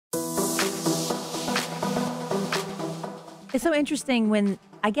It's so interesting when,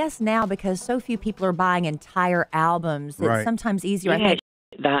 I guess now, because so few people are buying entire albums, it's sometimes easier, I think.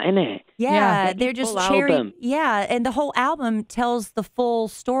 That, innit? Yeah, they're just cherry. Yeah, and the whole album tells the full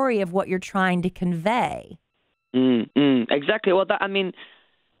story of what you're trying to convey. Exactly. Well,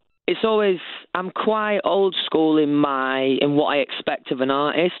 it's always, I'm quite old school in what I expect of an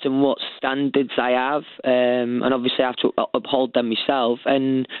artist and what standards I have, and obviously I have to uphold them myself.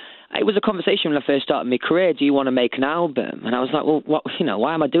 And it was a conversation when I first started my career. Do you want to make an album? And I was like, well,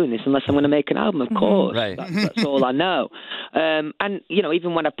 why am I doing this unless I'm going to make an album? Of course, that's all I know. And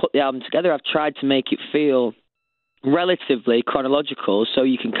even when I put the album together, I've tried to make it feel relatively chronological, so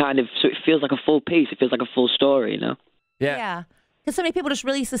you can so it feels like a full piece. It feels like a full story, Yeah. Because so many people just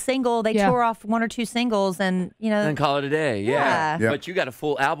release a single, they tour off 1 or 2 singles, and and call it a day. Yeah. But you got a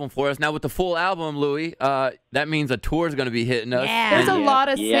full album for us now. With the full album, Louis, that means a tour is going to be hitting us. There's a lot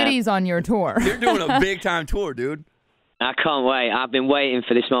of cities on your tour. You're doing a big time tour, dude. I can't wait. I've been waiting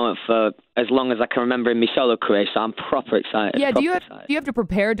for this moment for as long as I can remember in my solo career, so I'm proper excited. Yeah, do you have to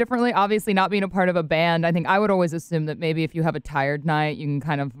prepare differently? Obviously, not being a part of a band, I think I would always assume that maybe if you have a tired night, you can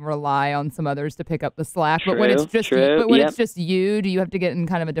kind of rely on some others to pick up the slack. But when it's just it's just you, do you have to get in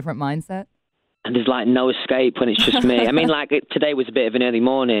kind of a different mindset? And there's no escape when it's just me. I mean, today was a bit of an early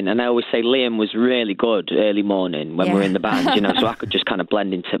morning, and I always say Liam was really good early morning when we're in the band, so I could just kind of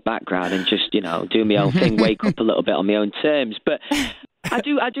blend into the background and just, do my own thing, wake up a little bit on my own terms. But I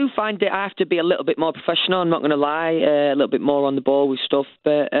do find it I have to be a little bit more professional, I'm not going to lie, a little bit more on the ball with stuff.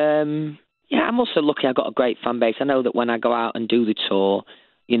 But, I'm also lucky I've got a great fan base. I know that when I go out and do the tour,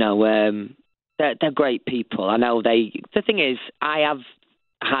 they're great people. I know the thing is, I have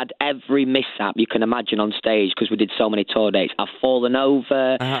had every mishap you can imagine on stage because we did so many tour dates. I've fallen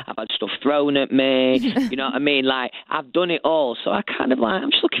over, I've had stuff thrown at me, you know what I mean? I've done it all, so I kind of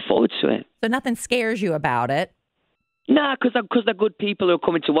I'm just looking forward to it. So nothing scares you about it? No, because they're good people who are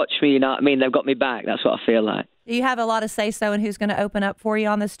coming to watch me, you know what I mean? They've got me back, that's what I feel like. Do you have a lot of say-so in who's going to open up for you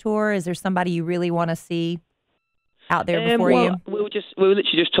on this tour? Is there somebody you really want to see out there before you? We were literally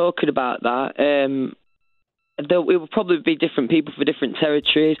just talking about that. It will probably be different people for different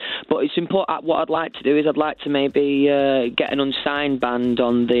territories, but it's important. What I'd like to do is I'd like to maybe get an unsigned band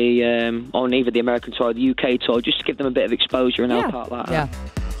on either the American tour or the UK tour, just to give them a bit of exposure and help out like that.